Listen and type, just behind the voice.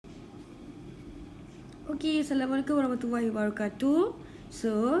Okay, Assalamualaikum warahmatullahi wabarakatuh.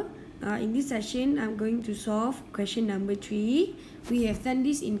 So, in this session, I'm going to solve question number 3. We have done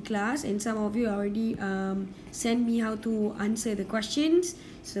this in class and some of you already sent me how to answer the questions.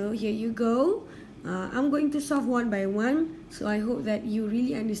 So, here you go. I'm going to solve one by one. So, I hope that you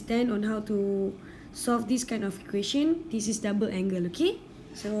really understand on how to solve this kind of equation. This is double angle, okay?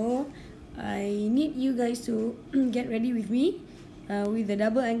 So, I need you guys to get ready with me with the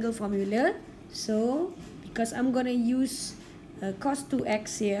double angle formula. So, because I'm gonna use cos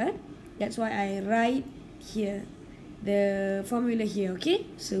 2x here, that's why I write here the formula here, okay?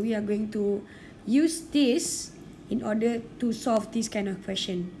 So, we are going to use this in order to solve this kind of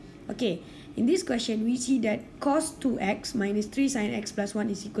question. Okay, in this question, we see that cos 2x minus 3 sin x plus 1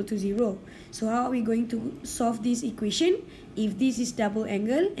 is equal to 0. So, how are we going to solve this equation if this is double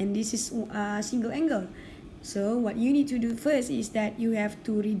angle and this is single angle? So, what you need to do first is that you have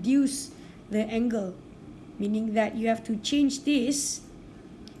to reduce the angle, meaning that you have to change this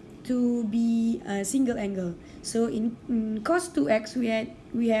to be a single angle. So in cos 2x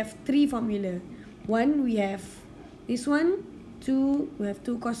we have three formula. One, we have this one. Two, we have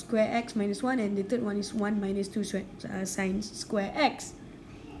 2 cos square x minus 1, and the third one is 1 minus 2 sin square x.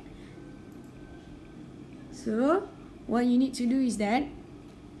 So what you need to do is that,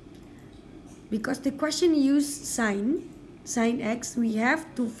 because the question used sin x, we have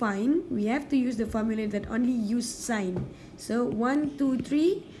to use the formula that only use sine. So 1, 2,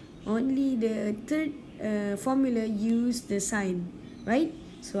 3, only the third formula use the sine, right?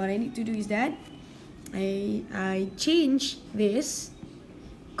 So what I need to do is that I change this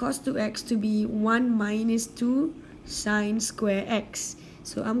cos 2x to be 1 minus 2 sine square x.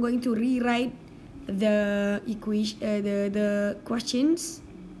 So I'm going to rewrite the equation, the questions,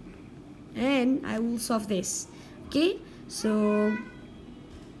 and I will solve this. Okay, so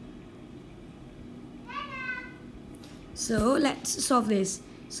let's solve this.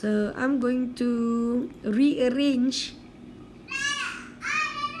 So I'm going to rearrange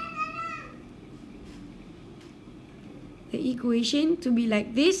the equation to be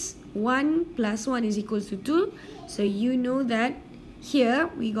like this. 1 plus 1 is equal to 2. So you know that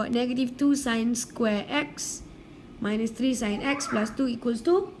here we got negative 2 sine square x minus 3 sine x plus 2 equals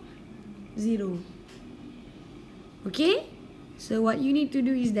to 0. Okay, so what you need to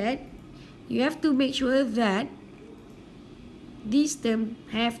do is that you have to make sure that this term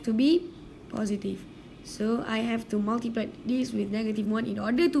have to be positive. So I have to multiply this with negative 1 in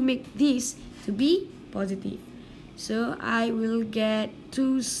order to make this to be positive. So I will get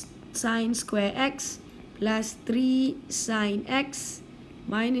 2 sine square x plus 3 sine x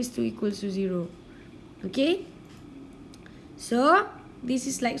minus 2 equals to 0. Okay, so this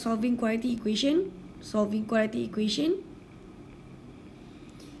is like solving quadratic equation.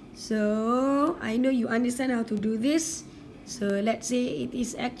 So I know you understand how to do this. So let's say it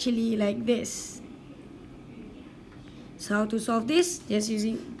is actually like this. So how to solve this?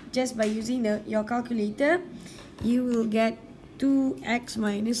 Just by using your calculator, you will get 2x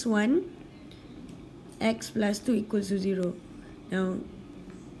minus 1 x plus 2 equals to 0. Now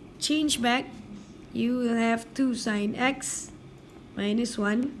change back, you will have 2 sine x minus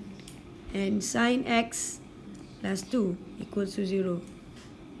 1 and sine x plus 2 equals to 0.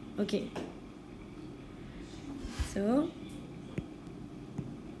 Okay, so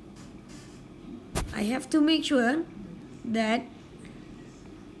I have to make sure that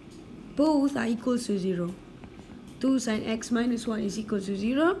both are equal to 0. 2 sine x minus 1 is equal to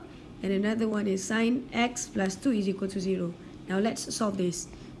 0, and another one is sine x plus 2 is equal to 0. Now let's solve this.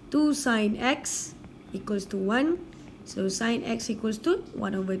 2 sine x equals to 1. So sine x equals to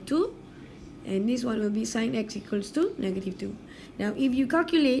 1 over 2. And this one will be sine x equals to negative 2. Now if you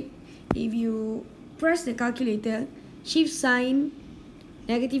press the calculator, shift sign,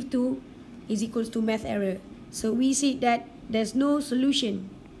 negative 2 is equals to math error. So we see that there's no solution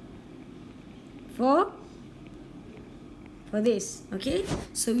for this. Okay,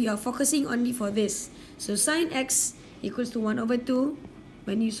 so we are focusing only for this. So sine x equals to 1 over 2.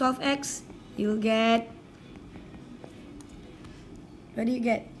 When you solve x, you'll get, what do you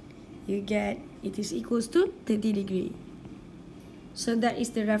get? You get it is equals to 30 degree. So that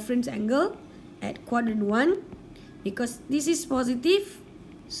is the reference angle at quadrant 1. Because this is positive,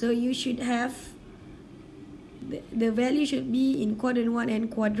 so you should have the value should be in quadrant 1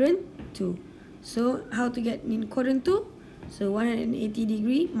 and quadrant 2. So how to get in quadrant 2? So 180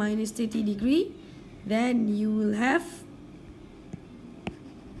 degree minus 30 degree, then you will have,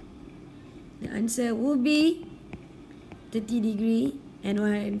 the answer will be 30 degree and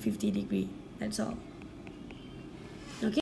 150 degree. That's all.